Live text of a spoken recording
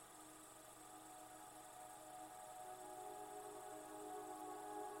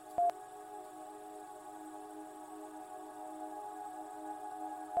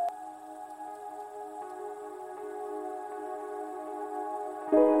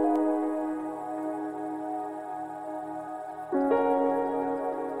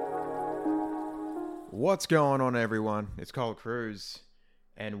What's going on, everyone? It's Cole Cruz,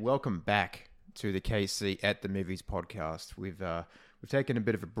 and welcome back to the KC at the Movies podcast. We've taken a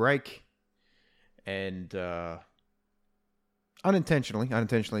bit of a break, and unintentionally,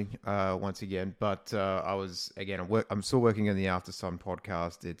 once again. But I'm still working on the After Sun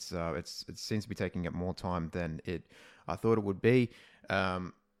podcast. It seems to be taking up more time than I thought it would be.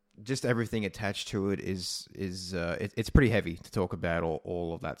 Just everything attached to it it's pretty heavy to talk about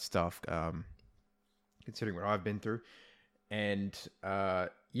all of that stuff. Considering what I've been through, and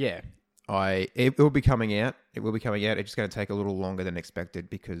it will be coming out. It will be coming out. It's just going to take a little longer than expected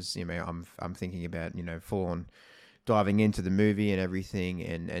because I'm thinking about full on diving into the movie and everything,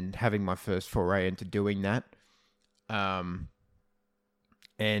 and having my first foray into doing that. And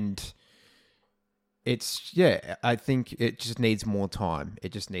I think it just needs more time.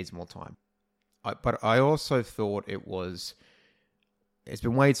 It just needs more time. But I also thought it's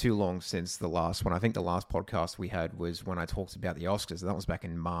been way too long since the last one. I think the last podcast we had was when I talked about the Oscars. That was back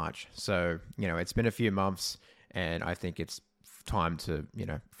in March. So, it's been a few months, and I think it's time to,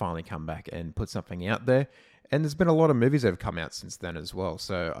 finally come back and put something out there. And there's been a lot of movies that have come out since then as well.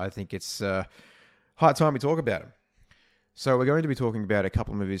 So I think it's high time we talk about them. So we're going to be talking about a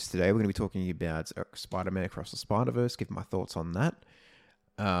couple of movies today. We're going to be talking about Spider-Man Across the Spiderverse, give my thoughts on that.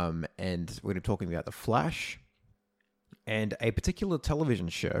 And we're going to be talking about The Flash, and a particular television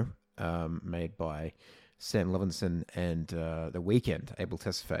show made by Sam Levinson and The Weeknd, Abel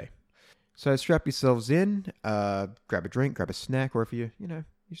Tesfaye. So strap yourselves in, grab a drink, grab a snack, or if you're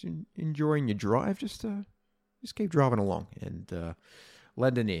enjoying your drive, just keep driving along and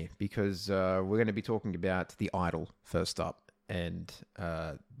lend an ear, because we're going to be talking about The Idol first up. And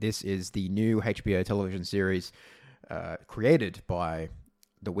this is the new HBO television series created by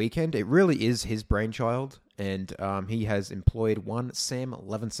The Weeknd. It really is his brainchild, and he has employed one Sam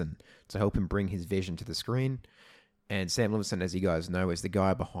Levinson to help him bring his vision to the screen. And Sam Levinson, as you guys know, is the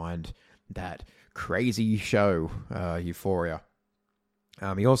guy behind that crazy show, Euphoria.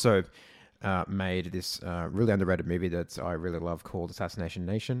 He also made this really underrated movie that I really love called Assassination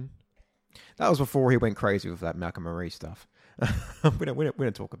Nation. That was before he went crazy with that Malcolm Marie stuff. we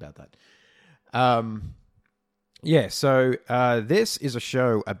don't talk about that. So this is a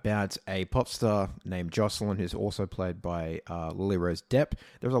show about a pop star named Jocelyn, who's also played by Lily Rose Depp.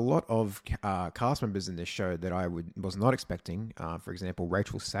 There's a lot of cast members in this show that I was not expecting. For example,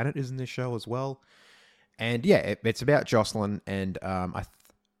 Rachel Sennett is in this show as well. And it's about Jocelyn, and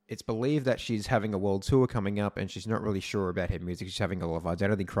it's believed that she's having a world tour coming up, and she's not really sure about her music. She's having a lot of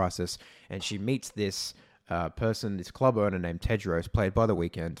identity crisis, and she meets this person, this club owner named Tedros, played by The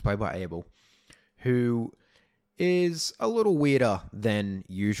Weeknd, played by Abel, who is a little weirder than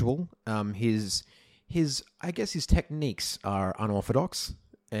usual. His techniques are unorthodox,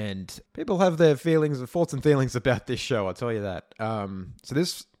 and people have their thoughts and feelings about this show, I'll tell you that. So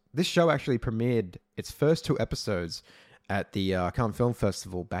this show actually premiered its first 2 episodes at the Cannes Film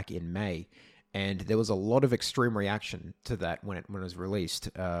Festival back in May, and there was a lot of extreme reaction to that when it was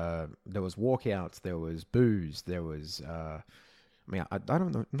released. There was walkouts, there was boos, there was I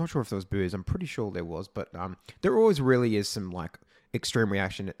don't know. I'm not sure if there was booze. I'm pretty sure there was, but there always really is some extreme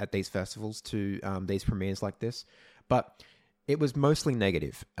reaction at these festivals to these premieres like this. But it was mostly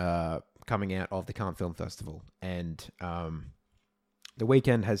negative coming out of the Cannes Film Festival, and The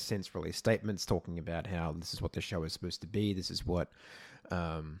Weeknd has since released statements talking about how this is what the show is supposed to be. This is what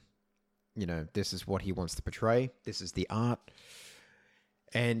this is what he wants to portray. This is the art,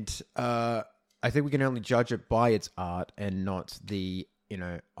 and I think we can only judge it by its art and not the,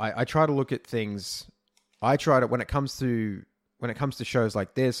 I try to look at things, when it comes to shows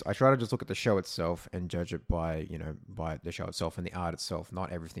like this, I try to just look at the show itself and judge it by the show itself and the art itself,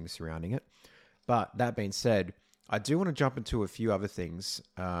 not everything surrounding it. But that being said, I do want to jump into a few other things,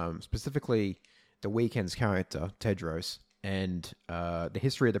 specifically The Weeknd's character, Tedros, and the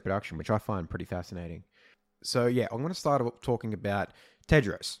history of the production, which I find pretty fascinating. So I'm going to start talking about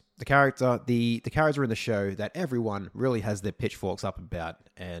Tedros, the character in the show that everyone really has their pitchforks up about,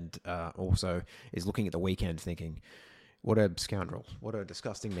 and also is looking at The Weeknd thinking, what a scoundrel, what a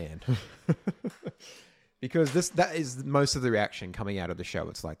disgusting man. Because that is most of the reaction coming out of the show.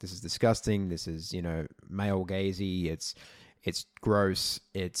 It's like, this is disgusting, this is, male gazy, it's gross,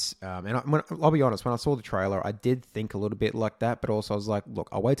 it's... I'll be honest, when I saw the trailer, I did think a little bit like that, but also I was like, look,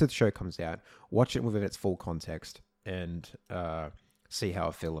 I'll wait till the show comes out, watch it within its full context, and see how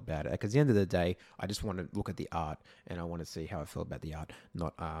I feel about it. Because at the end of the day, I just want to look at the art, and I want to see how I feel about the art,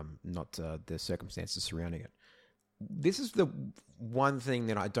 not the circumstances surrounding it. This is the one thing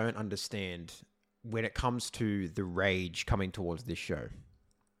that I don't understand when it comes to the rage coming towards this show.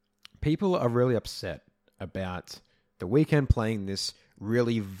 People are really upset about The Weeknd playing this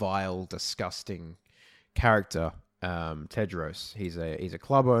really vile, disgusting character, Tedros. He's a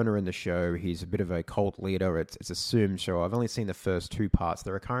club owner in the show. He's a bit of a cult leader. It's assumed show. I've only seen the first 2 parts.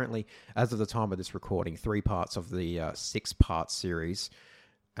 There are currently, as of the time of this recording, 3 parts of the 6-part series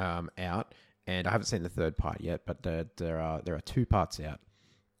out, and I haven't seen the 3rd part yet. But there are 2 parts out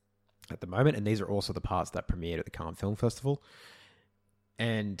at the moment, and these are also the parts that premiered at the Cannes Film Festival.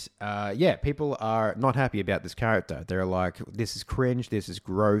 And people are not happy about this character. They're like, this is cringe, this is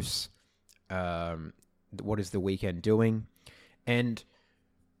gross. What is The Weeknd doing? And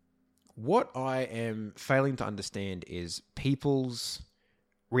what I am failing to understand is people's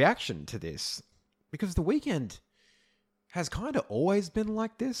reaction to this. Because The Weeknd has kind of always been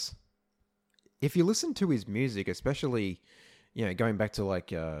like this. If you listen to his music, especially, going back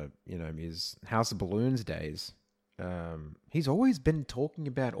to his House of Balloons days, he's always been talking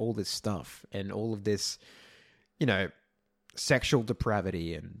about all this stuff and all of this, sexual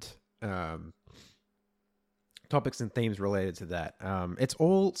depravity and topics and themes related to that. It's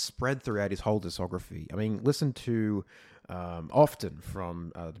all spread throughout his whole discography. I mean, listen to Often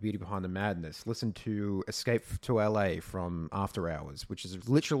from The Beauty Behind the Madness. Listen to Escape to LA from After Hours, which is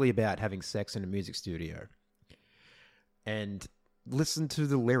literally about having sex in a music studio. And listen to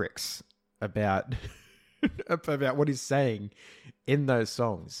the lyrics about about what he's saying in those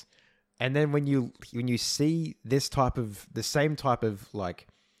songs. And then when you see the same type of like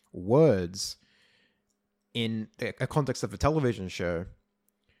words in a context of a television show,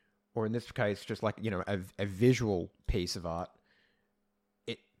 or in this case, just like, a visual piece of art,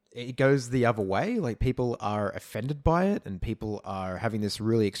 it goes the other way. Like, people are offended by it, and people are having this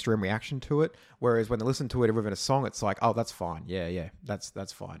really extreme reaction to it. Whereas when they listen to it within a song, it's like, oh, that's fine. Yeah,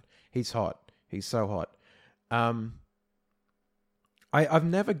 that's fine. He's hot. He's so hot. I've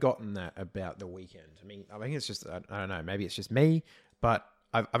never gotten that about The Weeknd. I mean, I think it's just, I don't know, maybe it's just me, but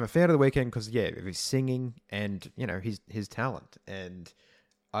I'm a fan of The Weeknd because, of his singing and, his talent. And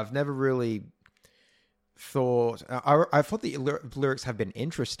I've never really thought... I thought the lyrics have been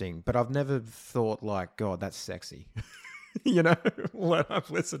interesting, but I've never thought, like, God, that's sexy. When I've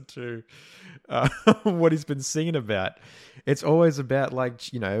listened to what he's been singing about. It's always about, like,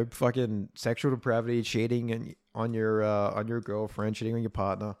 fucking sexual depravity, cheating on your girlfriend, cheating on your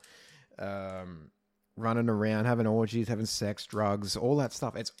partner, running around, having orgies, having sex, drugs, all that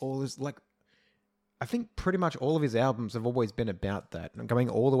stuff. It's always like, I think pretty much all of his albums have always been about that, and going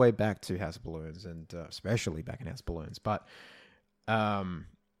all the way back to House of Balloons, and especially back in House of Balloons. But I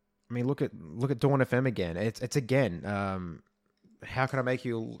mean, look at Dawn FM again. It's again, how can I make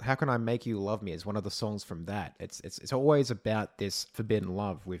you love me is one of the songs from that. It's always about this forbidden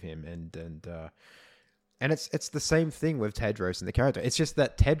love with him, and it's the same thing with Tedros and the character. It's just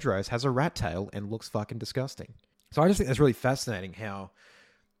that Tedros has a rat tail and looks fucking disgusting. So I just think that's really fascinating how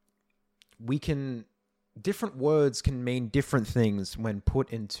different words can mean different things when put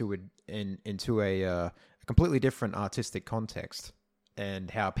into a completely different artistic context,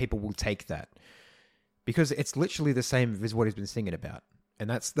 and how people will take that, because it's literally the same as what he's been singing about, and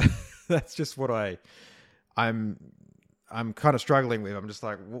that's just what I'm kind of struggling with. I'm just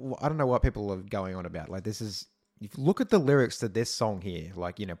like, I don't know what people are going on about. Like, if you look at the lyrics to this song here,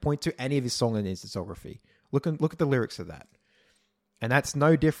 like, point to any of his song in his discography. Look at the lyrics of that. And that's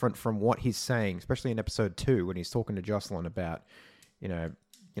no different from what he's saying, especially in episode 2 when he's talking to Jocelyn about,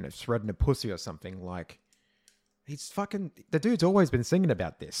 shredding a pussy or something. Like, the dude's always been singing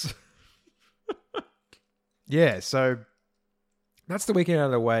about this. Yeah, so that's The Weeknd out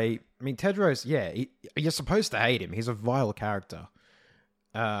of the way. I mean, Tedros, you're supposed to hate him. He's a vile character.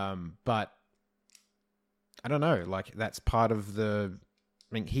 But I don't know, like, that's part of I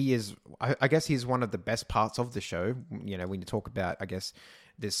mean, he is, I guess he's one of the best parts of the show, when you talk about, I guess,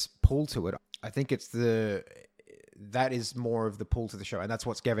 this pull to it. I think that is more of the pull to the show, and that's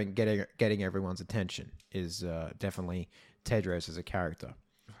what's getting everyone's attention, is definitely Tedros as a character.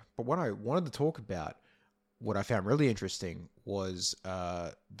 But what I wanted to talk about, what I found really interesting, was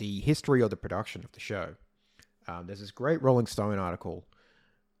the history of the production of the show. There's this great Rolling Stone article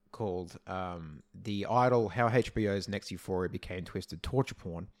called The Idol, How HBO's Next Euphoria Became Twisted Torture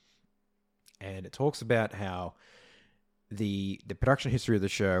Porn. And it talks about how the production history of the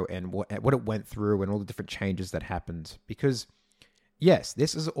show and what it went through and all the different changes that happened. Because, yes,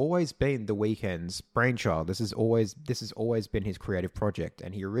 this has always been The Weeknd's brainchild. This has always been his creative project.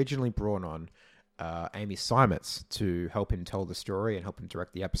 And he originally brought on Amy Seimetz to help him tell the story and help him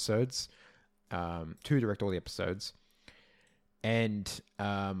direct the episodes, to direct all the episodes. And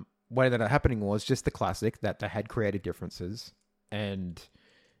what ended up happening was just the classic, that they had creative differences, and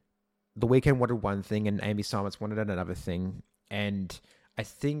The Weeknd wanted one thing and Amy Simons wanted another thing. And I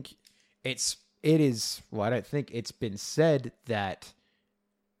think I don't think it's been said that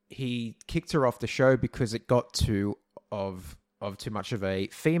he kicked her off the show because it got too much of a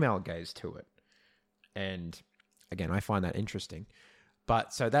female gaze to it. And again, I find that interesting.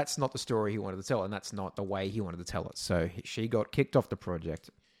 But so that's not the story he wanted to tell, and that's not the way he wanted to tell it. So she got kicked off the project.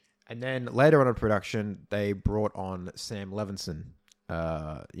 And then later on in production, they brought on Sam Levinson.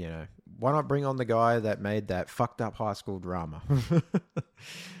 Why not bring on the guy that made that fucked up high school drama?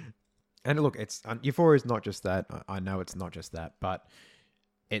 And look, Euphoria is not just that. I know it's not just that, but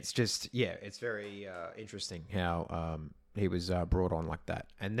it's just, it's very interesting how he was brought on like that.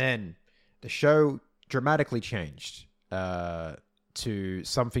 And then the show dramatically changed to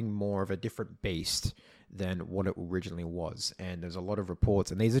something more of a different beast than what it originally was. And there's a lot of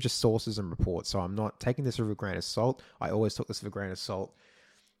reports, and these are just sources and reports, so I'm not taking this with a grain of salt. I always took this with a grain of salt.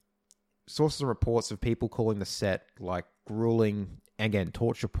 Sources and reports of people calling the set like grueling, again,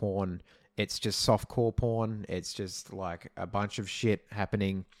 torture porn. It's just softcore porn. It's just like a bunch of shit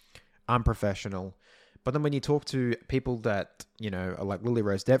happening, unprofessional. But then when you talk to people that, like Lily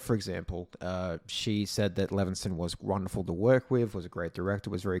Rose Depp, for example, she said that Levinson was wonderful to work with, was a great director,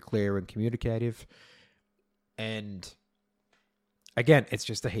 was very clear and communicative. And again, it's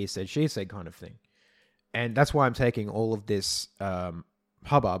just a he said, she said kind of thing. And that's why I'm taking all of this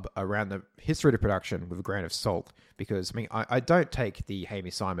hubbub around the history of the production with a grain of salt. Because, I don't take the Amy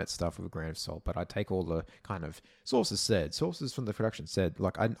Simons stuff with a grain of salt, but I take all the kind of sources from the production said,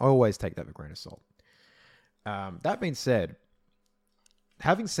 like, I always take that with a grain of salt. That being said,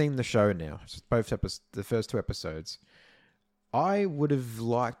 having seen the show now, the first 2 episodes, I would have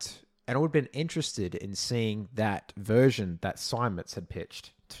liked, and I would have been interested in seeing that version that Simons had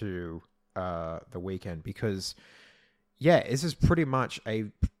pitched to The Weeknd, because, this is pretty much a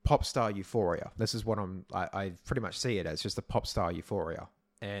pop star Euphoria. This is what I pretty much see it as, just a pop star Euphoria.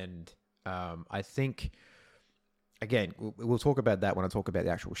 And I think, again, we'll talk about that when I talk about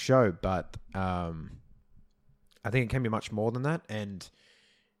the actual show, but I think it can be much more than that. And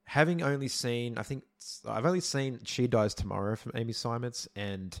having only seen, I've only seen She Dies Tomorrow from Amy Simons.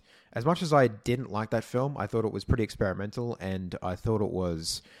 And as much as I didn't like that film, I thought it was pretty experimental, and I thought it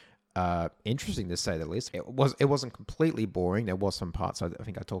was interesting, to say the least. It wasn't completely boring. There was some parts I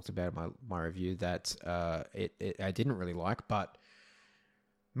think I talked about in my review that I didn't really like, but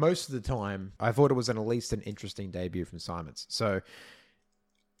most of the time I thought it was at least an interesting debut from Simons. So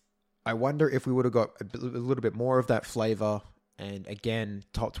I wonder if we would have got a little bit more of that flavor, and again,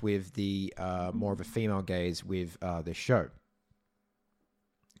 topped with the more of a female gaze with this show.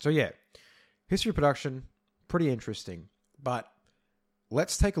 So history of production, pretty interesting. But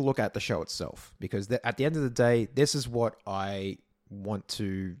let's take a look at the show itself, because at the end of the day, this is what I want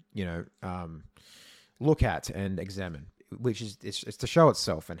to, look at and examine, which is it's the show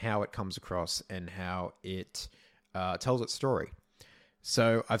itself and how it comes across and how it tells its story.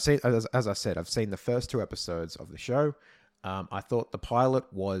 So I've seen, as I said, I've seen the first 2 episodes of the show. I thought the pilot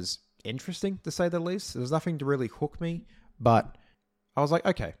was interesting, to say the least. There was nothing to really hook me, but I was like,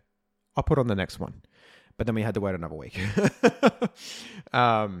 okay, I'll put on the next one. But then we had to wait another week.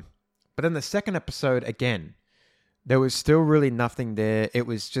 But then the second episode, again, there was still really nothing there. It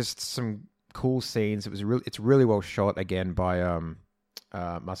was just some cool scenes. It's really well shot, again, by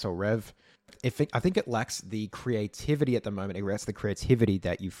Marcel Rev. I think it lacks the creativity at the moment. It lacks the creativity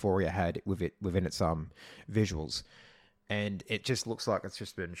that Euphoria had within its visuals, and it just looks like it's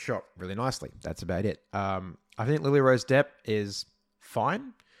just been shot really nicely. That's about it. I think Lily Rose Depp is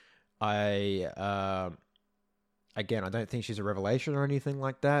fine. Again, I don't think she's a revelation or anything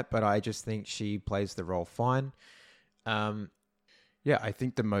like that, but I just think she plays the role fine. I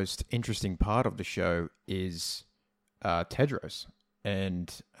think the most interesting part of the show is Tedros.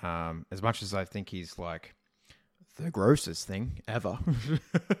 And as much as I think he's like the grossest thing ever,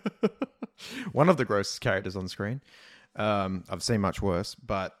 one of the grossest characters on screen, I've seen much worse,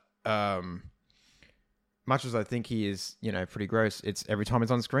 but much as I think he is, pretty gross, it's every time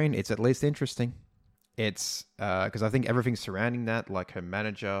it's on screen, it's at least interesting. It's because I think everything surrounding that, like her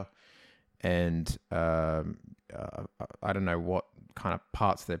manager and I don't know what kind of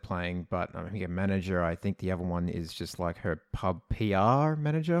parts they're playing, but I think a manager. I think the other one is just like her pub PR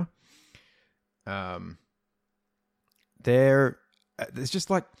manager. There's just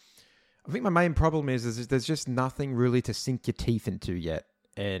like, I think my main problem is there's just nothing really to sink your teeth into yet,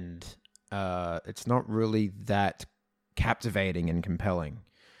 and it's not really that captivating and compelling.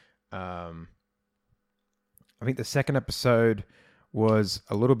 I think the second episode was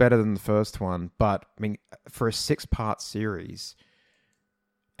a little better than the first one, but I mean, for a 6-part series,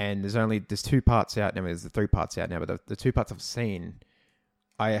 and there's 2 parts out now. There's the 3 parts out now, but the 2 parts I've seen,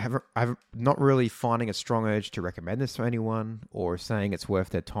 I'm not really finding a strong urge to recommend this to anyone or saying it's worth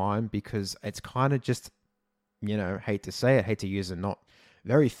their time, because it's kind of just, hate to say it, hate to use a not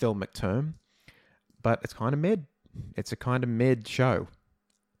very filmic term, but it's kind of mid. It's a kind of mid show,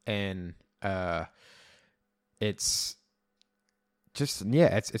 and it's just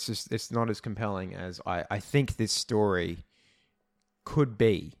it's not as compelling as I think this story could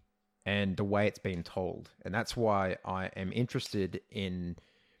be, and the way it's been told, and that's why I am interested in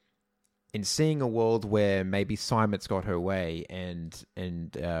seeing a world where maybe Simon's got her way, and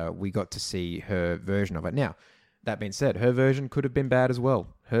we got to see her version of it. Now, that being said, her version could have been bad as well.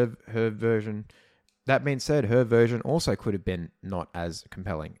 Her version. That being said, her version also could have been not as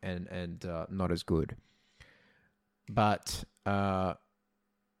compelling and not as good. But I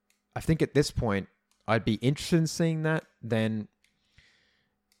think at this point, I'd be interested in seeing that, then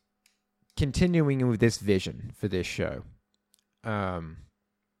continuing with this vision for this show.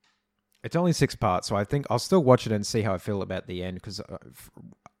 It's only 6 parts, so I think I'll still watch it and see how I feel about the end, because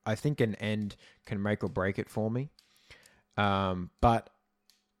I think an end can make or break it for me. But,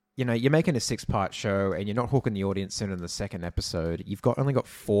 you're making a 6-part show and you're not hooking the audience in the second episode. You've only got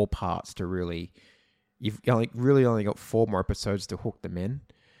 4 parts to really... You've only got 4 more episodes to hook them in.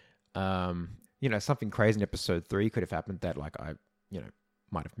 Something crazy in episode 3 could have happened that, I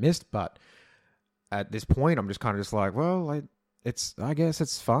might have missed. But at this point, I'm just kind of just like, well, I guess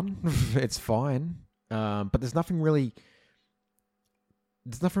it's fun. It's fine. But there's nothing really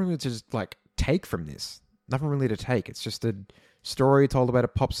to just take from this. Nothing really to take. It's just a story told about a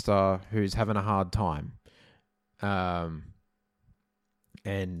pop star who's having a hard time.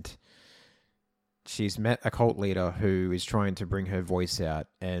 And she's met a cult leader who is trying to bring her voice out.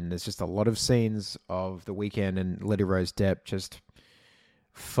 And there's just a lot of scenes of The Weeknd and Lily Rose Depp just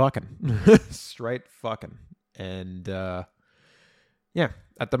fucking. Straight fucking. And, yeah,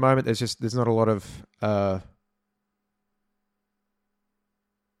 at the moment, there's not a lot of, at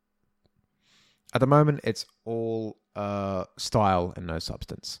the moment, it's all, style and no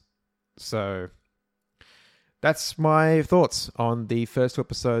substance. So, that's my thoughts on the first 2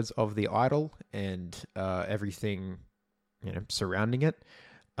 episodes of The Idol and, everything, surrounding it.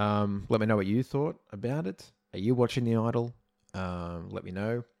 Let me know what you thought about it. Are you watching The Idol? Let me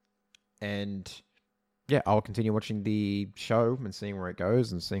know. And yeah, I'll continue watching the show and seeing where it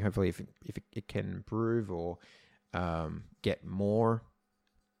goes, and seeing hopefully if it can improve or get more.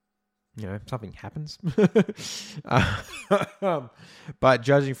 Something happens. But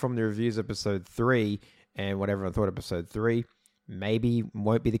judging from the reviews of episode 3 and whatever I thought of episode 3, maybe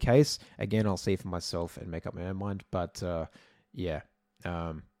won't be the case. Again, I'll see for myself and make up my own mind. But yeah,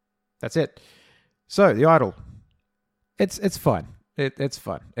 that's it. So The Idol, it's fine. It's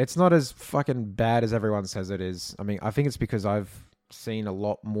fun. It's not as fucking bad as everyone says it is. I mean, I think it's because I've seen a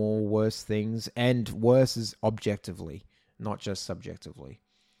lot more worse things, and worse is objectively, not just subjectively.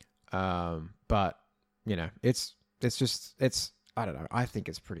 But it's I don't know. I think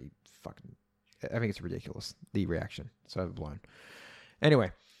it's pretty fucking. I think it's ridiculous. The reaction, it's overblown.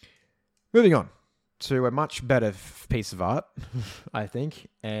 Anyway, moving on to a much better piece of art, I think,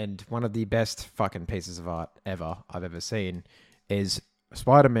 and one of the best fucking pieces of art I've ever seen is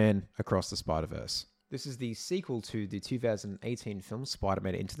Spider-Man Across the Spiderverse. This is the sequel to the 2018 film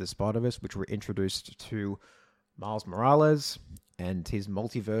Spider-Man Into the Spider-Verse, which we're introduced to Miles Morales and his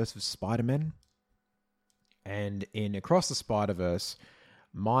multiverse of Spider-Man. And in Across the Spider-Verse,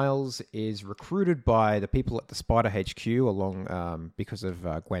 Miles is recruited by the people at the Spider HQ along because of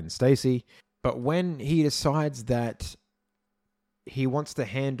Gwen Stacy. But when he decides that he wants to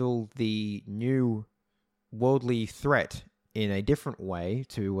handle the new worldly threat in a different way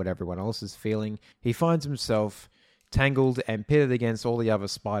to what everyone else is feeling, he finds himself tangled and pitted against all the other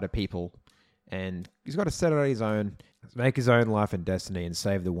spider people. And he's got to set it on his own, make his own life and destiny, and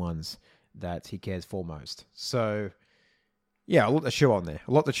save the ones that he cares for most. So, yeah, a lot to chew on there.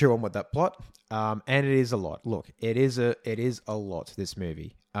 A lot to chew on with that plot. And it is a lot. Look, it is a lot, this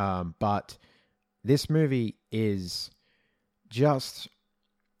movie. But this movie is just...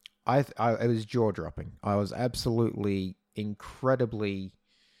 it was jaw-dropping. I was absolutely incredibly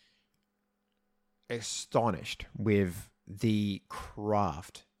astonished with the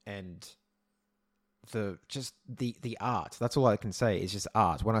craft and the art. That's all I can say. It's just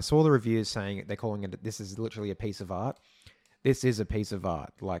art. When I saw the reviews saying they're calling it, this is literally a piece of art. This is a piece of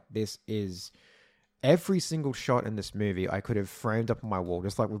art. Like, this is every single shot in this movie I could have framed up on my wall,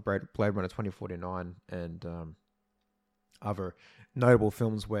 just like with Blade Runner 2049 and other notable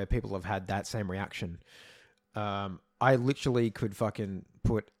films where people have had that same reaction. I literally could fucking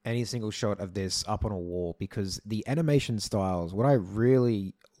put any single shot of this up on a wall because the animation styles, what I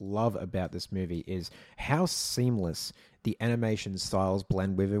really love about this movie is how seamless the animation styles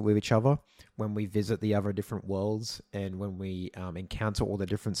blend with each other when we visit the other different worlds and when we encounter all the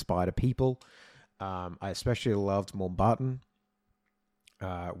different spider people. I especially loved Mountbatten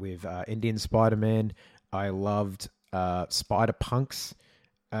with Indian Spider-Man. I loved Spider-Punk's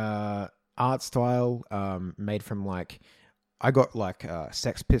art style made from like I got like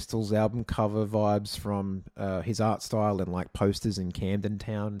Sex Pistols album cover vibes from his art style and like posters in Camden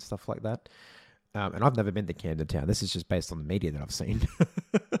Town and stuff like that. And I've never been to Camden Town. This is just based on the media that I've seen.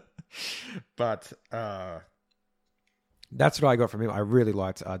 But that's what I got from him. I really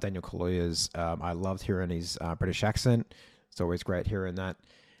liked Daniel Kaluuya's. I loved hearing his British accent. It's always great hearing that.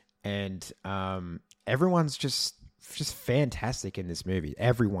 And everyone's just fantastic in this movie.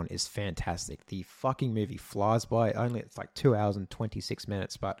 Everyone is fantastic. The fucking movie flies by. Only it's like 2 hours and 26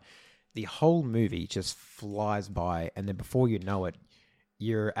 minutes, but the whole movie just flies by. And then before you know it,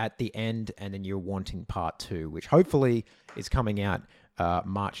 you're at the end and then you're wanting part 2, which hopefully is coming out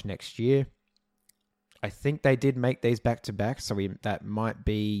March next year. I think they did make these back to back, so that might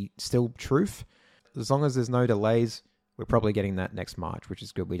be still truth. As long as there's no delays, we're probably getting that next March, which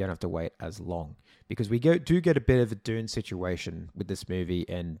is good. We don't have to wait as long because we do get a bit of a Dune situation with this movie,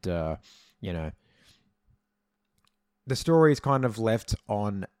 and you know, the story is kind of left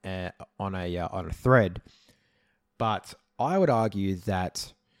on a thread. But I would argue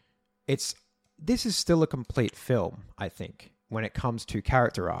that this is still a complete film. I think when it comes to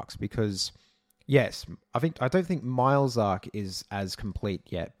character arcs, because yes, I don't think Miles' arc is as complete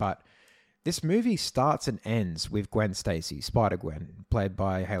yet, but this movie starts and ends with Gwen Stacy, Spider-Gwen, played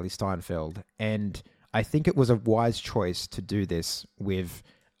by Haley Steinfeld. And I think it was a wise choice to do this with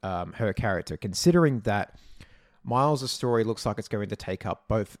her character, considering that Miles' story looks like it's going to take up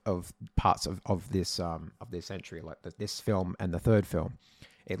both of parts of this entry, like this film and the third film.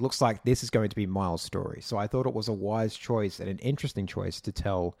 It looks like this is going to be Miles' story. So I thought it was a wise choice and an interesting choice to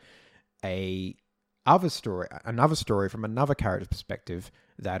tell another story from another character's perspective,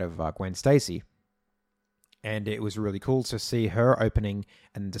 that of Gwen Stacy. And it was really cool to see her opening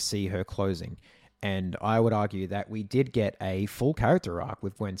and to see her closing. And I would argue that we did get a full character arc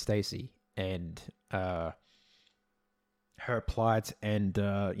with Gwen Stacy and her plight and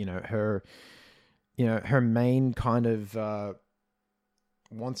her main kind of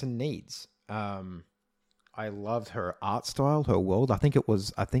wants and needs. I loved her art style, her world. I think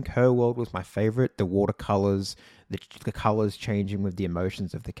her world was my favorite. The watercolors, the colors changing with the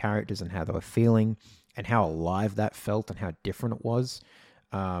emotions of the characters and how they were feeling and how alive that felt and how different it was.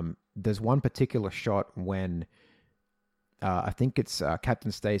 There's one particular shot when I think it's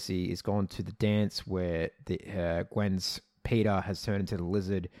Captain Stacy is gone to the dance where Gwen's Peter has turned into the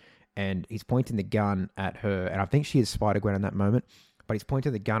lizard and he's pointing the gun at her. And I think she is Spider-Gwen in that moment. But he's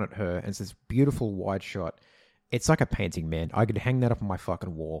pointing the gun at her, and it's this beautiful wide shot. It's like a painting, man. I could hang that up on my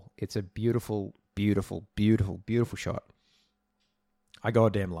fucking wall. It's a beautiful, beautiful, beautiful, beautiful shot. I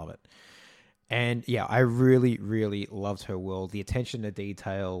goddamn love it. And yeah, I really, really loved her world. The attention to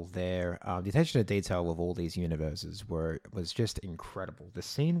detail there, the attention to detail of all these universes was just incredible. The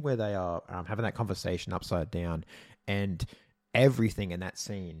scene where they are having that conversation upside down, and everything in that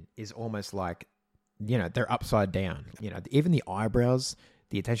scene is almost like, they're upside down. Even the eyebrows,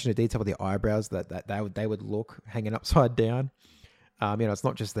 the attention to detail of the eyebrows that they would look hanging upside down. It's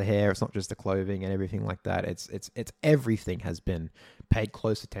not just the hair, it's not just the clothing and everything like that. It's everything has been paid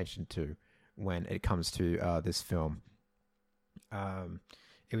close attention to when it comes to this film.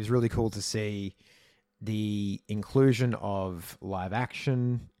 It was really cool to see the inclusion of live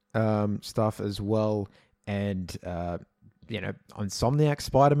action stuff as well, and Insomniac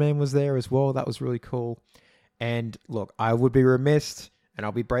Spider-Man was there as well. That was really cool. And look, I would be remiss, and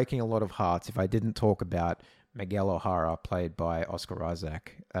I'll be breaking a lot of hearts if I didn't talk about Miguel O'Hara, played by Oscar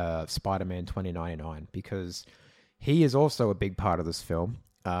Isaac, Spider-Man 2099, because he is also a big part of this film.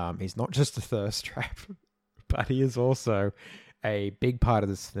 He's not just a thirst trap, but he is also a big part of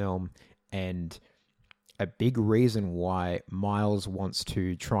this film and a big reason why Miles wants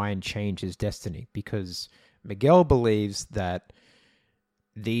to try and change his destiny, because Miguel believes that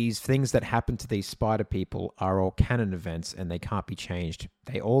these things that happen to these spider people are all canon events and they can't be changed.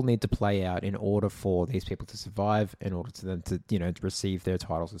 They all need to play out in order for these people to survive, in order for them to, to receive their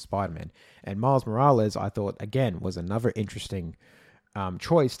titles as Spider-Man. And Miles Morales, I thought, again, was another interesting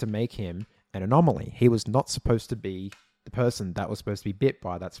choice to make him an anomaly. He was not supposed to be the person that was supposed to be bit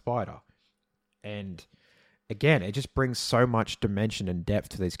by that spider. And again, it just brings so much dimension and depth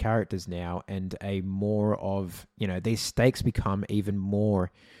to these characters now, and a more of, these stakes become even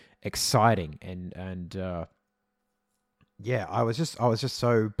more exciting, and yeah, I was just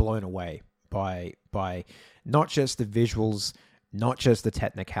so blown away by not just the visuals, not just the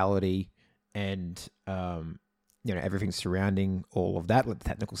technicality, and everything surrounding all of that, like the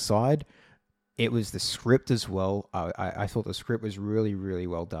technical side. It was the script as well. I thought the script was really, really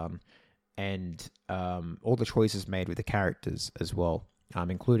well done, and all the choices made with the characters as well,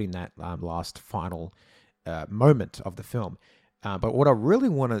 including that last final moment of the film. But what I really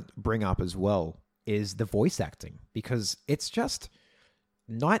want to bring up as well is the voice acting, because it's just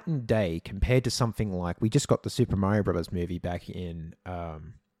night and day compared to something like, we just got the Super Mario Brothers movie back in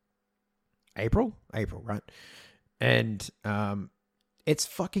April, right? And it's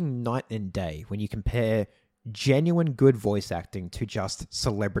fucking night and day when you compare genuine good voice acting to just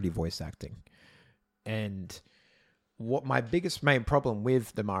celebrity voice acting. And what my biggest main problem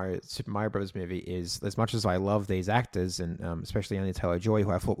with the Super Mario Brothers movie is, as much as I love these actors, and especially Anya Taylor-Joy,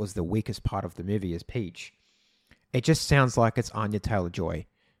 who I thought was the weakest part of the movie as Peach, it just sounds like it's Anya Taylor-Joy,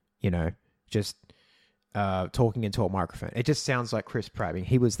 just talking into a microphone. It just sounds like Chris Pratt. I mean,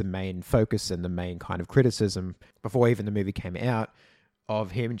 he was the main focus and the main kind of criticism before even the movie came out,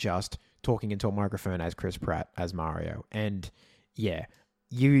 of him just talking into a microphone as Chris Pratt, as Mario. And yeah,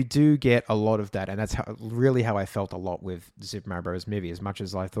 you do get a lot of that, and that's really how I felt a lot with the Super Mario Bros. Movie. As much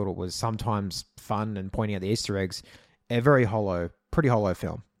as I thought it was sometimes fun and pointing out the Easter eggs, a very pretty hollow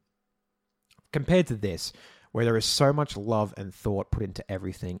film. Compared to this, where there is so much love and thought put into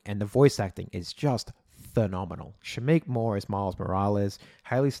everything, and the voice acting is just phenomenal. Shameik Moore as Miles Morales,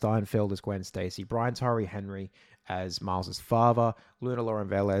 Haley Steinfeld as Gwen Stacy, Brian Tyree Henry as Miles' father, Luna Lauren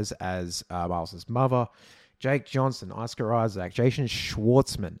Velez as Miles' mother, Jake Johnson, Oscar Isaac, Jason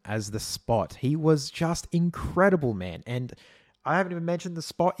Schwartzman as the Spot. He was just incredible, man. And I haven't even mentioned the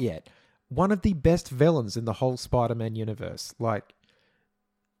Spot yet. One of the best villains in the whole Spider-Man universe. Like,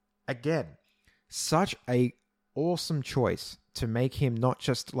 again, such a awesome choice to make him not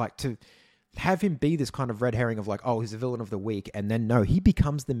just like, to have him be this kind of red herring of like, oh, he's the villain of the week. And then no, he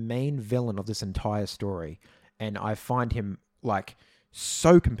becomes the main villain of this entire story. And I find him like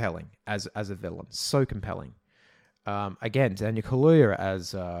so compelling as a villain. So compelling. Again, Daniel Kaluuya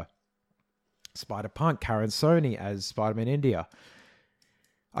as Spider-Punk, Karen Sony as Spider-Man India.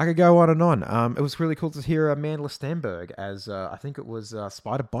 I could go on and on. It was really cool to hear Amanda Stenberg as, I think it was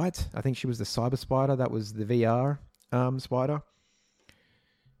Spider-Bite. I think she was the Cyber Spider. That was the VR Spider.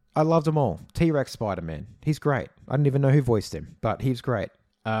 I loved them all. T-Rex Spider-Man. He's great. I didn't even know who voiced him, but he's great.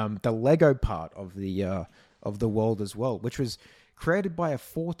 The Lego part of the world as well, which was created by a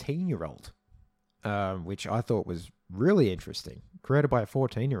 14-year-old, which I thought was really interesting. Created by a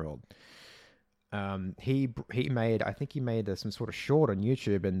 14-year-old. He made some sort of short on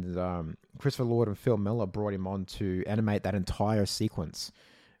YouTube, and Christopher Lord and Phil Miller brought him on to animate that entire sequence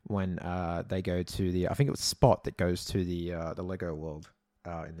when they go to I think it was Spot that goes to the Lego world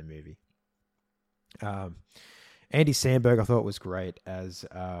in the movie. Andy Samberg I thought was great as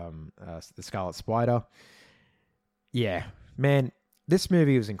the Scarlet Spider. Yeah, man, this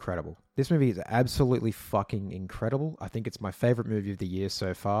movie was incredible. This movie is absolutely fucking incredible. I think it's my favorite movie of the year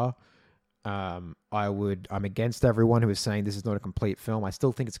so far. I'm against everyone who is saying this is not a complete film. I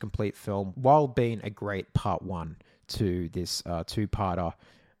still think it's a complete film, while being a great part one to this two-parter,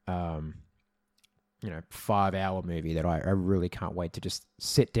 5-hour movie that I really can't wait to just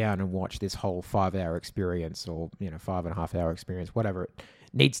sit down and watch this whole 5-hour experience, or 5.5-hour experience, whatever it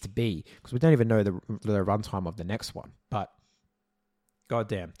needs to be, because we don't even know the runtime of the next one. But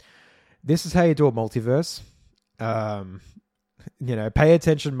goddamn, this is how you do a multiverse. Pay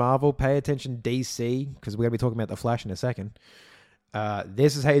attention Marvel, pay attention DC, because we're going to be talking about The Flash in a second.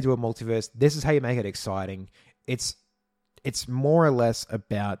 This is how you do a multiverse. This is how you make it exciting. It's more or less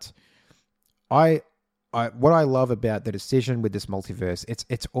about... what I love about the decision with this multiverse,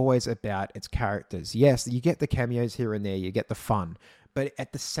 it's always about its characters. Yes, you get the cameos here and there, you get the fun, but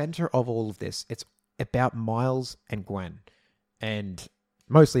at the center of all of this, it's about Miles and Gwen, and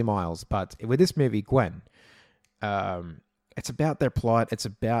mostly Miles, but with this movie, Gwen. It's about their plot. It's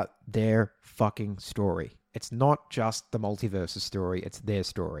about their fucking story. It's not just the multiverse's story. It's their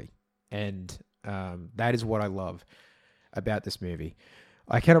story. And that is what I love about this movie.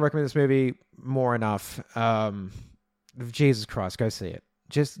 I cannot recommend this movie more enough. Jesus Christ, go see it.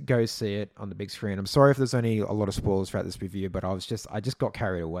 Just go see it on the big screen. I'm sorry if there's only a lot of spoilers throughout this review, but I just got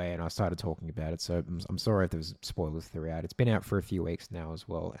carried away and I started talking about it. So I'm sorry if there's spoilers throughout. It's been out for a few weeks now as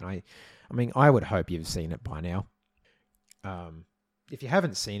well. And I would hope you've seen it by now. If you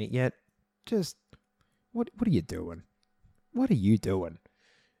haven't seen it yet, just What are you doing? What are you doing?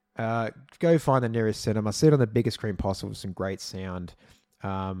 Go find the nearest cinema. See it on the biggest screen possible with some great sound.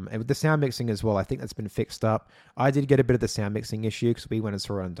 And with the sound mixing as well, I think that's been fixed up. I did get a bit of the sound mixing issue because we went and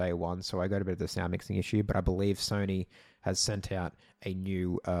saw it on day one, so I got a bit of the sound mixing issue, but I believe Sony has sent out a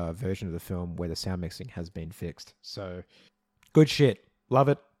new version of the film where the sound mixing has been fixed. So, good shit. Love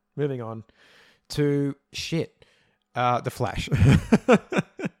it. Moving on to shit. The Flash.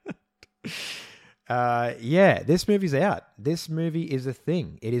 Yeah, this movie's out. This movie is a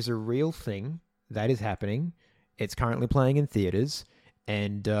thing. It is a real thing that is happening. It's currently playing in theaters,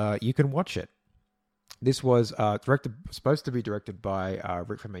 and you can watch it. This was supposed to be directed by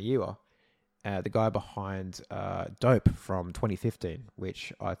Rick Famuyiwa, the guy behind Dope from 2015,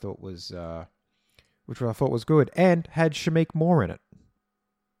 which I thought was good, and had Shameik Moore in it.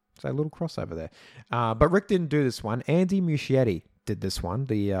 So a little crossover there. But Rick didn't do this one. Andy Muschietti did this one,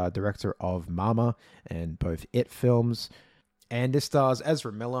 the director of Mama and both It films. And this stars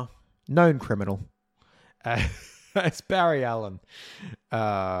Ezra Miller, known criminal, as Barry Allen,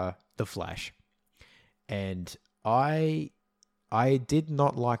 the Flash. And I did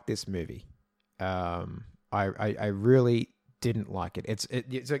not like this movie. I really didn't like it. It's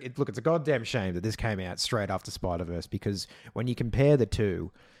a goddamn shame that this came out straight after Spiderverse, because when you compare the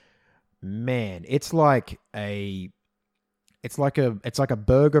two, man, it's like a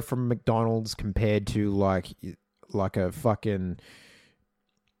burger from McDonald's compared to like a fucking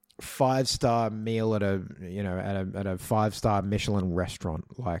 5-star meal at a 5-star Michelin restaurant.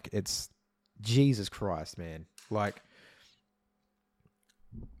 Like, it's Jesus Christ, man. Like,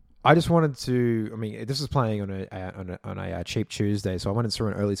 I just wanted to. I mean, this was playing on a cheap Tuesday, so I went and saw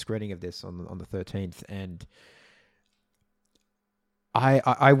an early screening of this on the 13th, and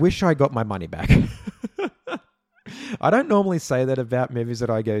I wish I got my money back. I don't normally say that about movies that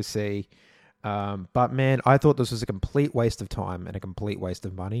I go see, but man, I thought this was a complete waste of time and a complete waste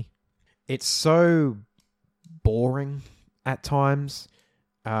of money. It's so boring at times.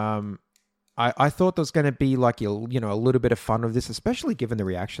 I thought there was going to be like a little bit of fun with this, especially given the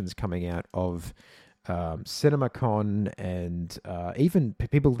reactions coming out of CinemaCon and even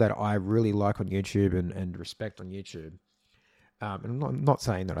people that I really like on YouTube and respect on YouTube. And I'm not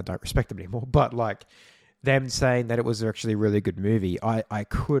saying that I don't respect them anymore, but like them saying that it was actually a really good movie, I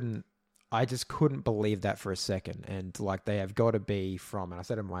just couldn't believe that for a second. And like, they have got to be from, and I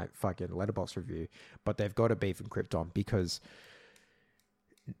said in my fucking Letterboxd review, but they've got to be from Krypton, because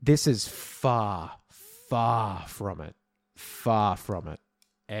this is far, far from it. Far from it.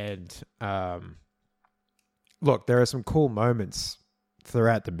 And look, there are some cool moments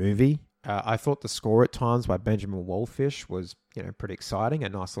throughout the movie. I thought the score at times by Benjamin Wallfish was, pretty exciting. A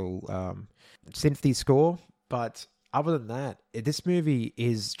nice little synthy score. But other than that, this movie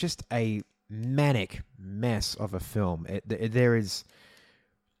is just a manic mess of a film. There is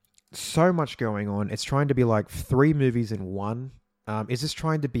so much going on. It's trying to be like 3 movies in one. Is this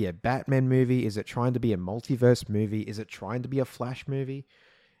trying to be a Batman movie? Is it trying to be a multiverse movie? Is it trying to be a Flash movie?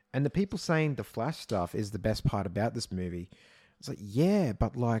 And the people saying the Flash stuff is the best part about this movie. It's like, yeah,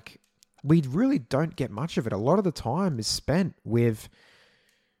 but like, we really don't get much of it. A lot of the time is spent with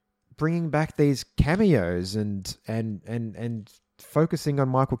bringing back these cameos and focusing on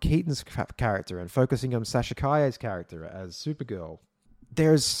Michael Keaton's character and focusing on Sasha Calle's character as Supergirl.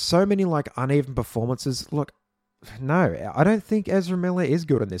 There's so many like uneven performances. Look, no, I don't think Ezra Miller is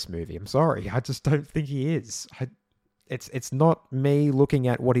good in this movie. I'm sorry. I just don't think he is. It's not me looking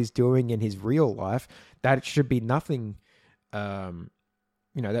at what he's doing in his real life. That should be nothing.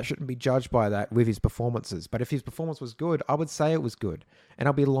 That shouldn't be judged by that with his performances. But if his performance was good, I would say it was good. And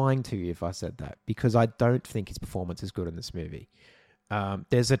I'll be lying to you if I said that, because I don't think his performance is good in this movie.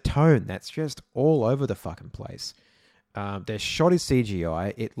 There's a tone that's just all over the fucking place. There's shoddy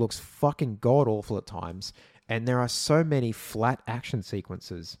CGI. It looks fucking god-awful at times. And there are so many flat action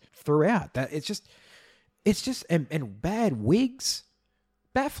sequences throughout that it's just and bad wigs.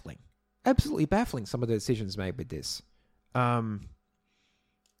 Baffling. Absolutely baffling, some of the decisions made with this.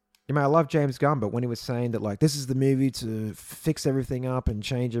 I love James Gunn, but when he was saying that, like, this is the movie to fix everything up and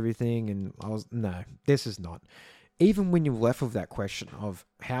change everything, and no, this is not. Even when you're left with that question of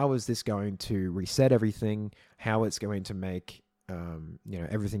how is this going to reset everything, how it's going to make,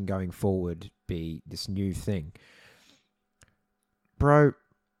 everything going forward be this new thing. Bro,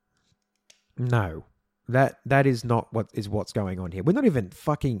 no. That is not what's going on here. We're not even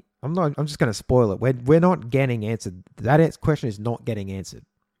fucking... I'm just going to spoil it. We're not getting answered. That question is not getting answered.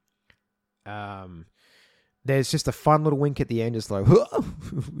 There's just a fun little wink at the end, just like, whoa,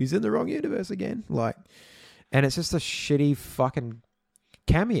 he's in the wrong universe again. Like, and it's just a shitty fucking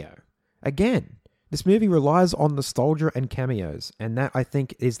cameo. Again, This movie relies on nostalgia and cameos, and that, I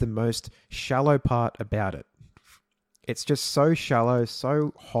think, is the most shallow part about it. It's just so shallow,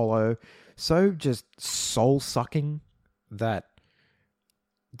 so hollow, so just soul-sucking that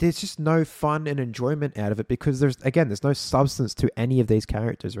there's just no fun and enjoyment out of it because there's no substance to any of these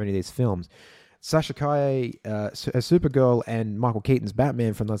characters or any of these films. Sasha Calle, Supergirl, and Michael Keaton's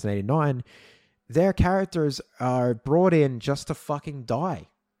Batman from 1989, their characters are brought in just to fucking die.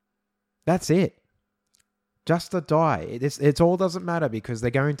 That's it. Just to die. It all doesn't matter because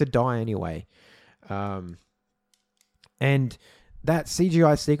they're going to die anyway. And that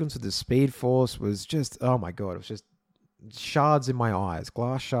CGI sequence with the Speed Force was just, oh my God, it was just shards in my eyes,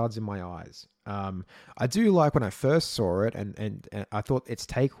 glass shards in my eyes. I do like when I first saw it, and I thought its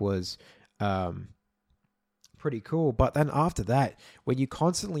take was pretty cool. But then after that, when you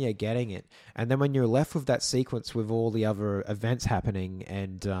constantly are getting it, and then when you're left with that sequence with all the other events happening,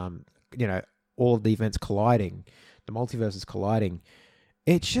 and all of the events colliding, the multiverses colliding,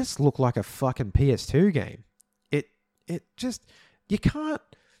 it just looked like a fucking PS2 game. It just, you can't.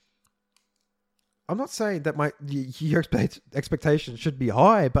 I'm not saying that your expectations should be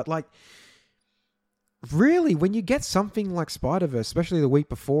high, but like, really, when you get something like Spiderverse, especially the week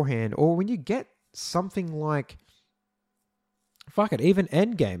beforehand, or when you get something like, fuck it, even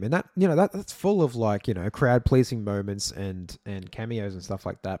Endgame, and that's full of like, crowd pleasing moments and cameos and stuff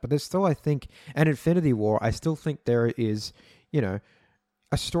like that. But there's still, I think, and Infinity War, I still think there is, a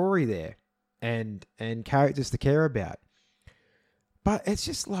story there and characters to care about. But it's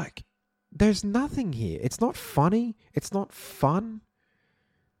just like, there's nothing here. It's not funny. It's not fun.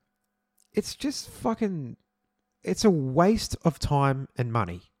 It's just fucking, it's a waste of time and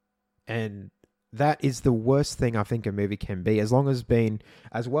money. And that is the worst thing I think a movie can be, as well as being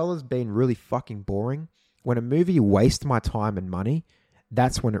really fucking boring. When a movie wastes my time and money,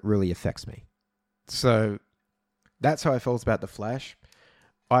 that's when it really affects me. So that's how I felt about The Flash.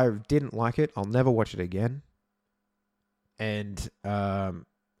 I didn't like it. I'll never watch it again. And I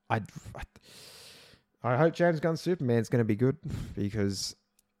hope James Gunn's Superman's going to be good, because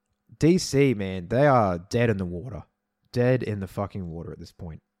DC, man, they are dead in the water. Dead in the fucking water at this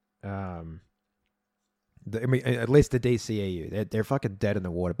point. At least the DCEU. They're fucking dead in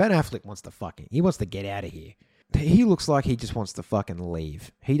the water. Ben Affleck wants to get out of here. He looks like he just wants to fucking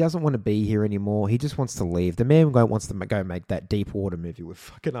leave. He doesn't want to be here anymore. He just wants to leave. The man wants to go make that Deep Water movie with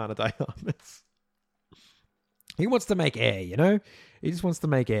fucking Ana de Armas. He wants to make Air, He just wants to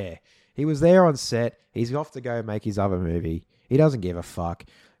make Air. He was there on set. He's off to go make his other movie. He doesn't give a fuck.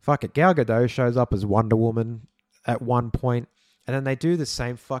 Fuck it. Gal Gadot shows up as Wonder Woman at one point, and then they do the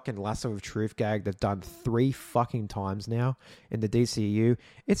same fucking lasso of truth gag they've done 3 fucking times now in the DCU.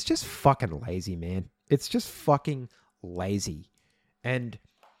 It's just fucking lazy, man. It's just fucking lazy. And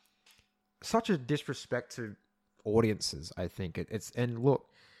such a disrespect to audiences, I think. And look,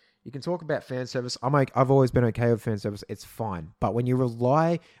 you can talk about fan service. I've always been okay with fan service. It's fine. But when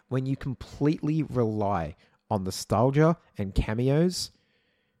you completely rely on nostalgia and cameos,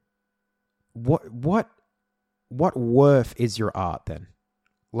 what worth is your art then?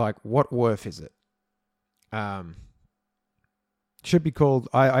 Like, what worth is it? Should be called,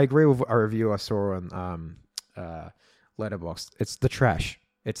 I agree with a review I saw on Letterboxd. It's the trash.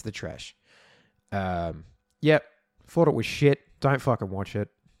 Yep. Thought it was shit. Don't fucking watch it.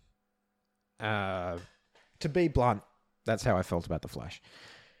 To be blunt, that's how I felt about The Flash.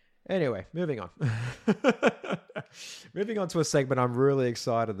 Anyway, moving on. Moving on to a segment I'm really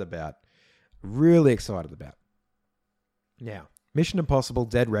excited about. Now, Mission Impossible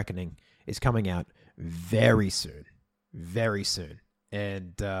Dead Reckoning is coming out very soon. Very soon.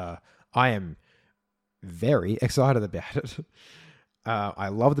 And I am very excited about it. I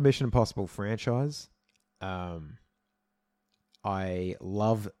love the Mission Impossible franchise. I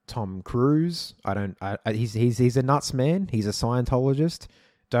love Tom Cruise. He's a nuts man. He's a Scientologist.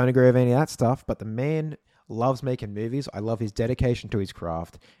 Don't agree with any of that stuff, but the man loves making movies. I love his dedication to his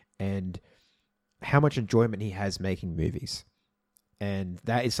craft and how much enjoyment he has making movies. And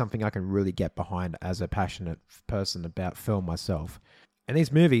that is something I can really get behind as a passionate person about film myself. And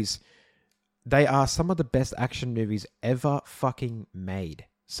these movies, they are some of the best action movies ever fucking made.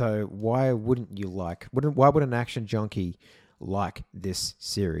 So why would an action junkie like this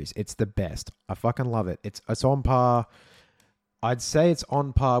series? It's the best. I fucking love it. It's on par. I'd say it's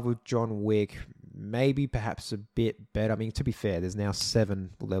on par with John Wick, maybe perhaps a bit better. I mean, to be fair, there's now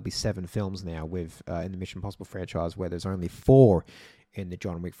there'll be 7 films now with in the Mission Impossible franchise, where there's only 4 in the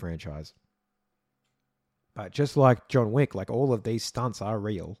John Wick franchise. But just like John Wick, like, all of these stunts are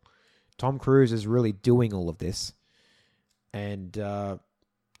real. Tom Cruise is really doing all of this. And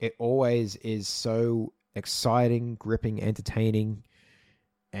it always is so exciting, gripping, entertaining,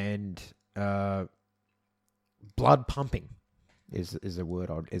 and blood pumping is a word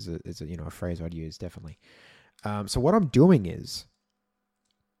is a a phrase I'd use, definitely. So what I'm doing is,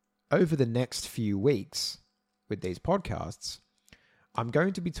 over the next few weeks with these podcasts, I'm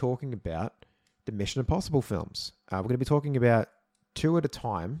going to be talking about the Mission Impossible films. We're going to be talking about 2 at a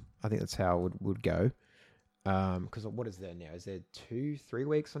time. I think that's how it would go. Because what is there now? Is there 3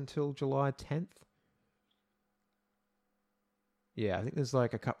 weeks until July 10th? Yeah, I think there's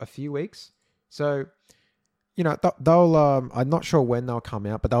like a few weeks. So, they'll. I'm not sure when they'll come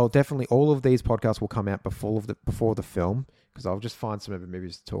out, but they'll definitely. All of these podcasts will come out before the film, because I'll just find some other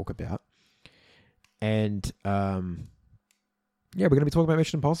movies to talk about. And we're going to be talking about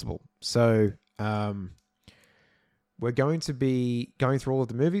Mission Impossible. So, we're going to be going through all of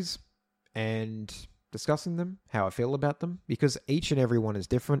the movies and discussing them, how I feel about them, because each and every one is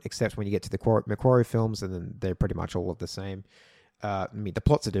different, except when you get to the Macquarie films, and then they're pretty much all of the same. The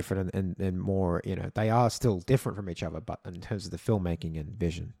plots are different and more, they are still different from each other, but in terms of the filmmaking and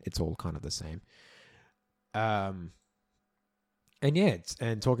vision, it's all kind of the same. And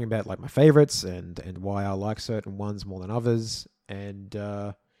talking about like my favorites and why I like certain ones more than others. And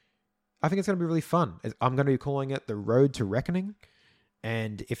I think it's going to be really fun. I'm going to be calling it The Road to Reckoning.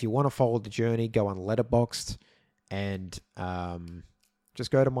 And if you want to follow the journey, go on Letterboxd and just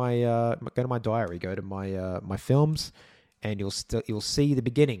go to my diary, go to my films, and you'll see the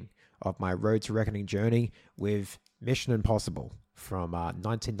beginning of my Road to Reckoning journey with Mission Impossible from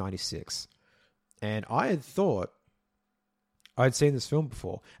 1996. And I had thought I'd seen this film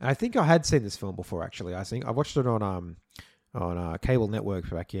before, and I think I had seen this film before. Actually, I think I watched it on cable network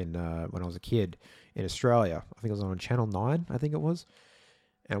back in when I was a kid in Australia. I think it was on Channel 9. I think it was.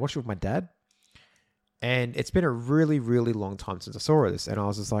 And I watched it with my dad. And it's been a really, really long time since I saw this. And I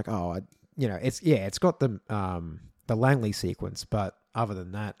was just like, it's got the Langley sequence, but other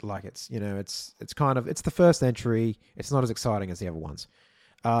than that, like it's the first entry. It's not as exciting as the other ones.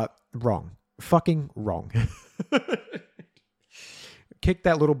 Wrong. Fucking wrong. Kick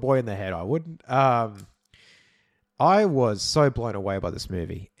that little boy in the head. I wouldn't. I was so blown away by this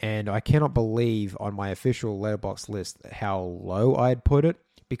movie, and I cannot believe on my official Letterboxd list how low I'd put it,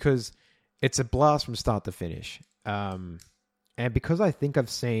 because it's a blast from start to finish. And because I think I've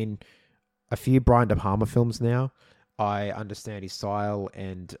seen a few Brian De Palma films now, I understand his style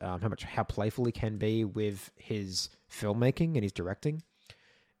and how playful he can be with his filmmaking and his directing.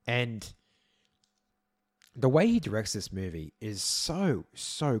 And the way he directs this movie is so,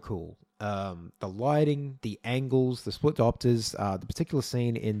 so cool. The lighting, the angles, the split diopters, the particular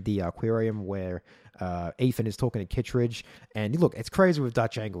scene in the aquarium where Ethan is talking to Kittredge. And look, it's crazy with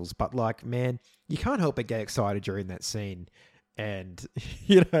Dutch angles, but like, man, you can't help but get excited during that scene. And,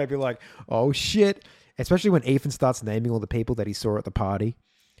 be like, oh shit. Especially when Ethan starts naming all the people that he saw at the party.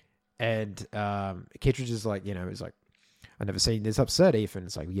 And Kittredge is like, he's like, I've never seen this upset, Ethan.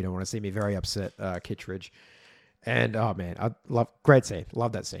 It's like, you don't want to see me very upset, Kittredge. And, oh man, great scene.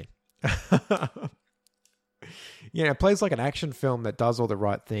 Love that scene. It plays like an action film that does all the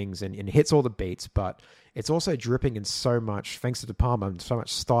right things and hits all the beats, but it's also dripping in so much, thanks to De Palma, so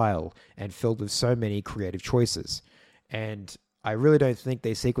much style and filled with so many creative choices. And I really don't think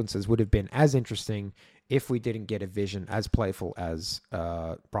these sequences would have been as interesting if we didn't get a vision as playful as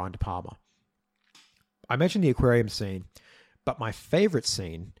Brian De Palma. I mentioned the aquarium scene, but my favorite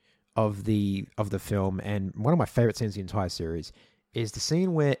scene of the film, and one of my favorite scenes in the entire series, is the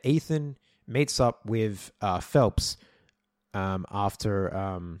scene where Ethan meets up with Phelps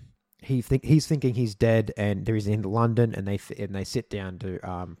after he's thinking he's dead, and he's in London, and they sit down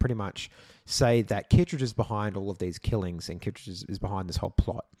to pretty much say that Kittredge is behind all of these killings, and Kittredge is behind this whole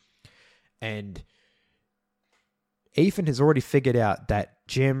plot. And Ethan has already figured out that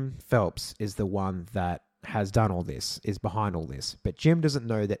Jim Phelps is the one that has done all this, is behind all this. But Jim doesn't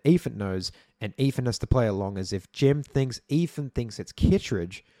know that Ethan knows, and Ethan has to play along as if Ethan thinks it's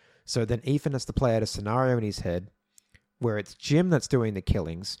Kittredge. So then Ethan has to play out a scenario in his head where it's Jim that's doing the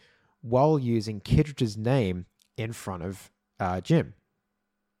killings while using Kittredge's name in front of Jim.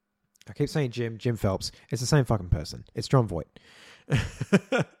 I keep saying Jim Phelps. It's the same fucking person. It's John Voight.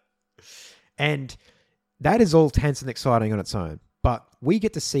 And that is all tense and exciting on its own. But we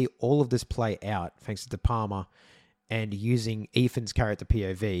get to see all of this play out thanks to De Palma and using Ethan's character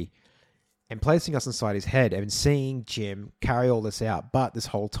POV and placing us inside his head and seeing Jim carry all this out. But this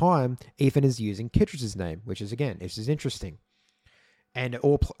whole time, Ethan is using Kittredge's name, which is interesting. And it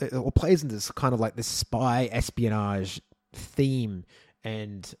all plays into this kind of like this spy espionage theme.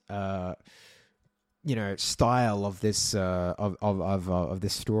 And style of this of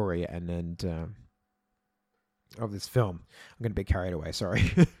this story and of this film. I'm going to be carried away.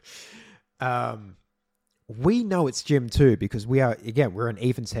 Sorry. We know it's Jim too because we're in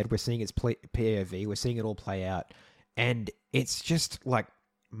Ethan's head. We're seeing its POV. We're seeing it all play out, and it's just like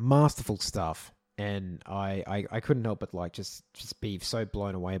masterful stuff. And I couldn't help but like just be so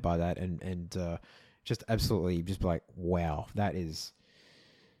blown away by that, and just absolutely just be like, wow, that was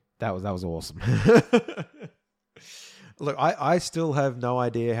awesome. Look, I still have no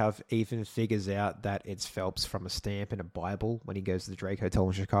idea how Ethan figures out that it's Phelps from a stamp in a Bible when he goes to the Drake Hotel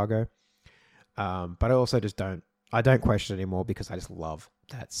in Chicago. But I also just don't question it anymore because I just love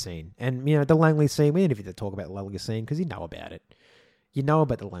that scene. And, the Langley scene, we didn't even have to talk about the Langley scene because you know about it. You know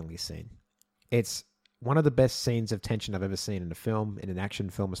about the Langley scene. It's one of the best scenes of tension I've ever seen in a film, in an action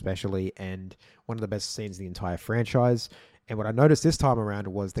film especially, and one of the best scenes in the entire franchise. And what I noticed this time around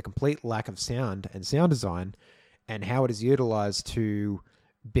was the complete lack of sound and sound design and how it is utilized to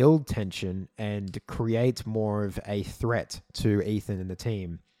build tension and create more of a threat to Ethan and the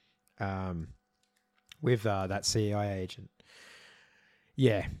team. With that CIA agent.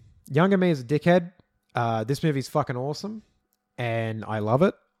 Yeah. Younger me is a dickhead. This movie's fucking awesome. And I love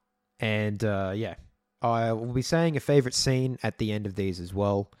it. And yeah. I will be saying a favorite scene at the end of these as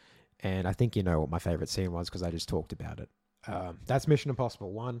well. And I think you know what my favorite scene was because I just talked about it. That's Mission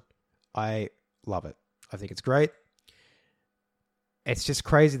Impossible 1. I love it. I think it's great. It's just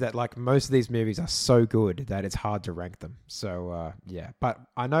crazy that like most of these movies are so good that it's hard to rank them. So yeah, but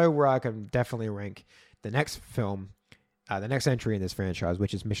I know where I can definitely rank the next film, the next entry in this franchise,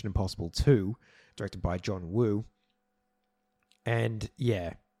 which is Mission Impossible 2, directed by John Woo. And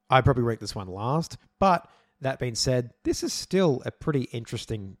yeah, I'd probably rank this one last. But that being said, this is still a pretty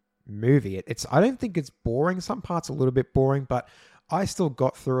interesting movie. I don't think it's boring. Some parts are a little bit boring, but I still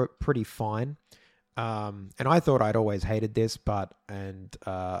got through it pretty fine. And I thought I'd always hated this,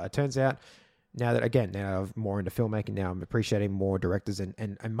 it turns out now I'm more into filmmaking now, I'm appreciating more directors and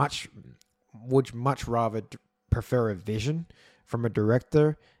would much rather prefer a vision from a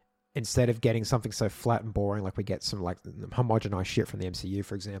director instead of getting something so flat and boring like we get some like homogenized shit from the MCU,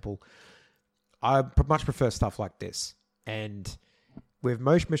 for example. I much prefer stuff like this. And with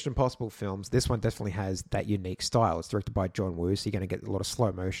most Mission Impossible films, this one definitely has that unique style. It's directed by John Woo, so you're going to get a lot of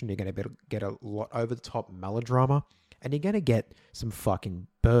slow motion. You're going to get a lot over-the-top melodrama. And you're going to get some fucking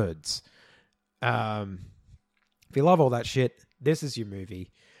birds. If you love all that shit, this is your movie.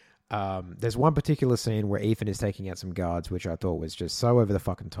 There's one particular scene where Ethan is taking out some guards, which I thought was just so over the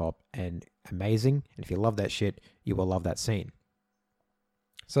fucking top and amazing. And if you love that shit, you will love that scene.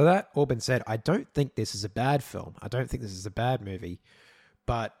 So that all been said, I don't think this is a bad film. I don't think this is a bad movie.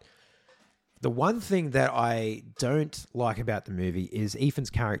 But the one thing that I don't like about the movie is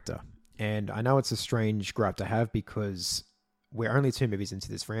Ethan's character. And I know it's a strange gripe to have because we're only 2 movies into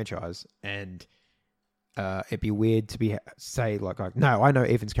this franchise. And it'd be weird to say like, no, I know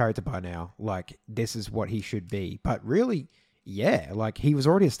Ethan's character by now. Like, this is what he should be. But really, yeah, like he was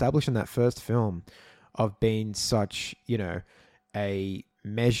already established in that first film of being such, a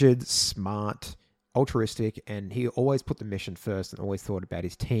measured, smart, altruistic, and he always put the mission first and always thought about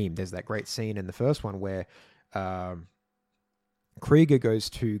his team. There's that great scene in the first one where Krieger goes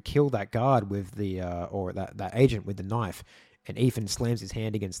to kill that guard with or that agent with the knife, and Ethan slams his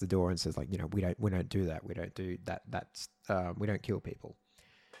hand against the door and says like, we don't do that. We don't do that. We don't kill people.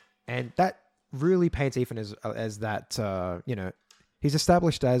 And that really paints Ethan as that, he's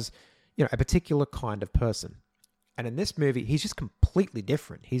established as, a particular kind of person. And in this movie, he's just completely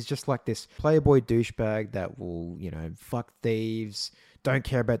different. He's just like this playboy douchebag that will, fuck thieves, don't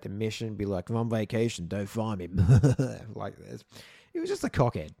care about the mission, be like, I'm on vacation, don't find me. Like this. He was just a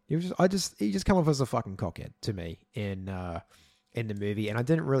cockhead. He just come off as a fucking cockhead to me in the movie. And I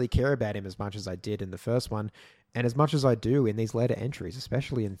didn't really care about him as much as I did in the first one. And as much as I do in these later entries,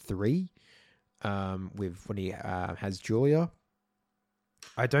 especially in 3, with when he has Julia.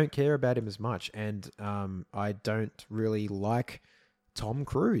 I don't care about him as much, and I don't really like Tom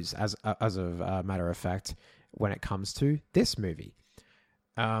Cruise as a matter of fact when it comes to this movie,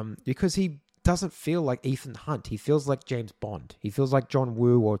 because he doesn't feel like Ethan Hunt. He feels like James Bond. He feels like John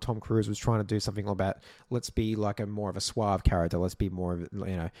Woo or Tom Cruise was trying to do something about let's be like a more of a suave character. Let's be more of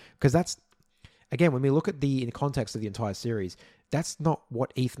because that's again when we look at in the context of the entire series. That's not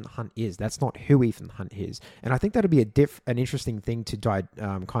what Ethan Hunt is. That's not who Ethan Hunt is. And I think that'd be an interesting thing to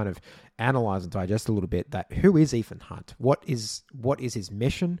kind of analyze and digest a little bit. That who is Ethan Hunt? What is his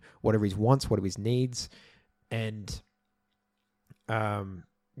mission? What are his wants? What are his needs? And,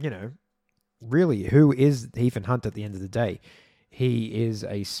 really, who is Ethan Hunt at the end of the day? He is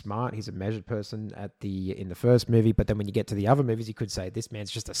he's a measured person in the first movie, but then when you get to the other movies, you could say this man's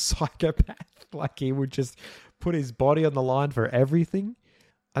just a psychopath. Like he would just put his body on the line for everything.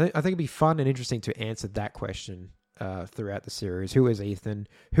 I think it'd be fun and interesting to answer that question throughout the series. Who is Ethan?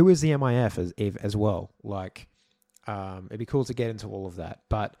 Who is the MIF as well? Like, it'd be cool to get into all of that.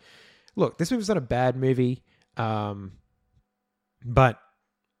 But look, this movie's not a bad movie, but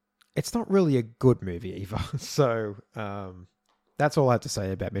it's not really a good movie either. So that's all I have to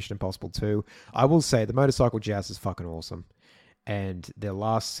say about Mission Impossible 2. I will say the motorcycle joust is fucking awesome. And the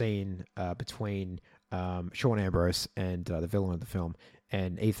last scene between Sean Ambrose and the villain of the film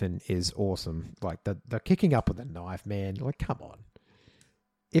and Ethan is awesome. Like the kicking up with the knife, man. Like, come on.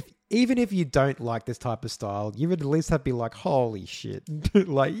 Even if you don't like this type of style, you would at least have to be like, holy shit.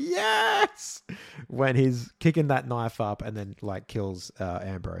 Like, yes! When he's kicking that knife up and then like kills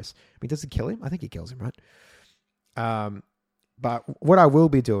Ambrose. I mean, does it kill him? I think he kills him, right? But what I will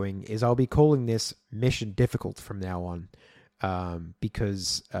be doing is I'll be calling this Mission Difficult from now on.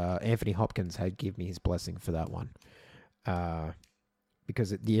 Because Anthony Hopkins had given me his blessing for that one.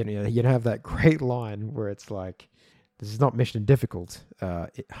 Because you have that great line where it's like, this is not Mission Difficult,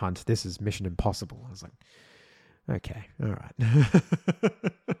 Hunt. This is Mission Impossible. I was like, okay, all right.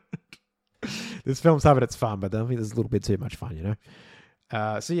 This film's having its fun, but I think there's a little bit too much fun, you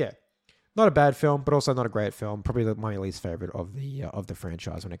know? So yeah, not a bad film, but also not a great film. Probably my least favorite of the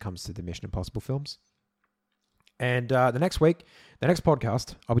franchise when it comes to the Mission Impossible films. And the next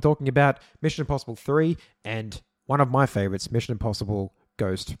podcast, I'll be talking about Mission Impossible 3 and one of my favorites, Mission Impossible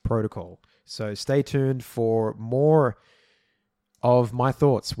Ghost Protocol. So stay tuned for more of my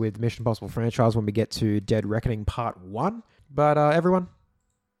thoughts with Mission Impossible franchise when we get to Dead Reckoning Part 1. But everyone,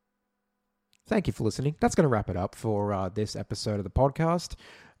 thank you for listening. That's going to wrap it up for this episode of the podcast.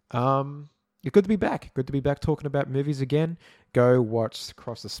 You're good to be back. Good to be back talking about movies again. Go watch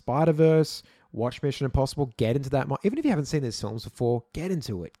Across the Spiderverse. Watch Mission Impossible. Get into that. Even if you haven't seen these films before, get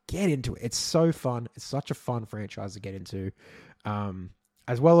into it. Get into it. It's so fun. It's such a fun franchise to get into.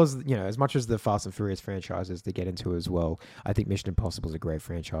 As well as, as much as the Fast and Furious franchises to get into as well. I think Mission Impossible is a great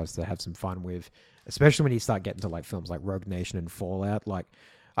franchise to have some fun with, especially when you start getting to like films like Rogue Nation and Fallout. Like,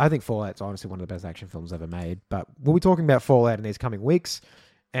 I think Fallout's honestly one of the best action films ever made. But we'll be talking about Fallout in these coming weeks,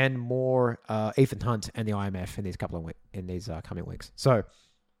 and more Ethan Hunt and the IMF in these coming weeks. So,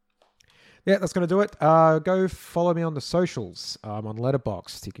 yeah, that's going to do it. Go follow me on the socials. I'm on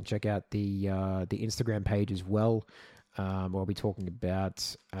Letterboxd. You can check out the Instagram page as well. We'll be talking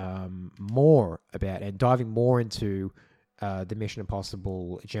about more about and diving more into the Mission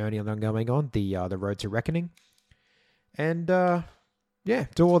Impossible journey I'm going on, the road to reckoning. And do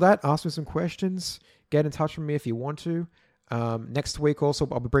all that. Ask me some questions. Get in touch with me if you want to. Next week also,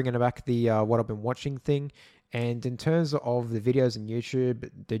 I'll be bringing back the what I've been watching thing. And in terms of the videos on YouTube,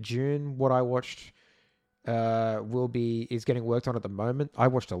 the June, what I watched is getting worked on at the moment. I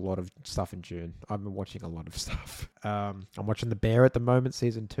watched a lot of stuff in June. I've been watching a lot of stuff. I'm watching The Bear at the moment,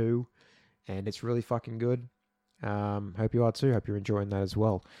 season 2, and it's really fucking good. Hope you are too. Hope you're enjoying that as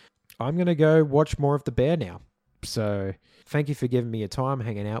well. I'm going to go watch more of The Bear now. So thank you for giving me your time,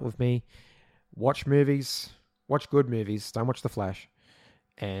 hanging out with me. Watch movies. Watch good movies. Don't watch The Flash.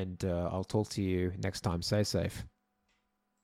 And I'll talk to you next time. Stay safe.